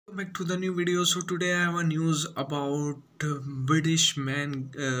back to the new video. So today I have a news about British man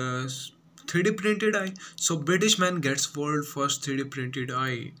 3D printed eye. So British man gets world first 3D printed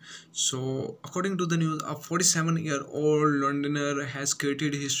eye. So according to the news, a 47-year-old Londoner has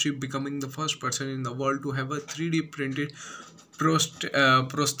created history, becoming the first person in the world to have a 3D printed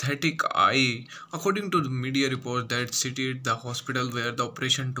prosthetic eye, according to the media report that cited the hospital where the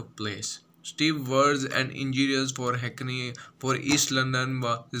operation took place. Steve Verze, an engineer for Hackney for East London,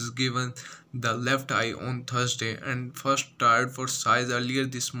 was given the left eye on Thursday and first tried for size earlier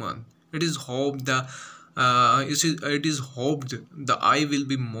this month. It is hoped the eye will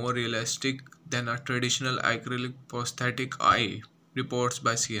be more realistic than a traditional acrylic prosthetic eye, reports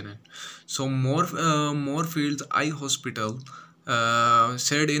by CNN. So Moorfields Eye Hospital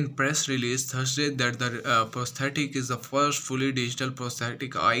said in press release Thursday that the prosthetic is the first fully digital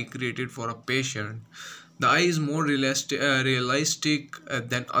prosthetic eye created for a patient. The eye is more realistic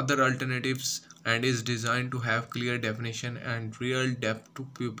than other alternatives and is designed to have clear definition and real depth to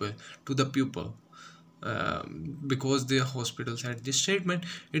the pupil. Because the hospital said this statement,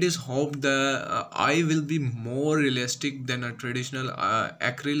 it is hoped the eye will be more realistic than a traditional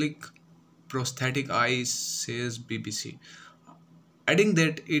acrylic prosthetic eye, says BBC, adding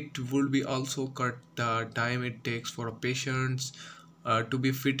that it would be also cut the time it takes for patients to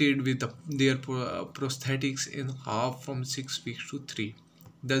be fitted with their prosthetics in half, from 6 weeks to 3.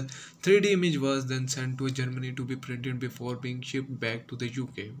 The 3D image was then sent to Germany to be printed before being shipped back to the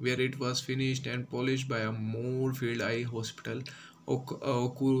UK, where it was finished and polished by a Moorfield Eye Hospital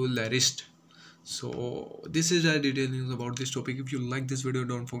ocularist. So this is a detailed news about this topic. If you like this video,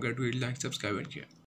 don't forget to hit like, subscribe and share.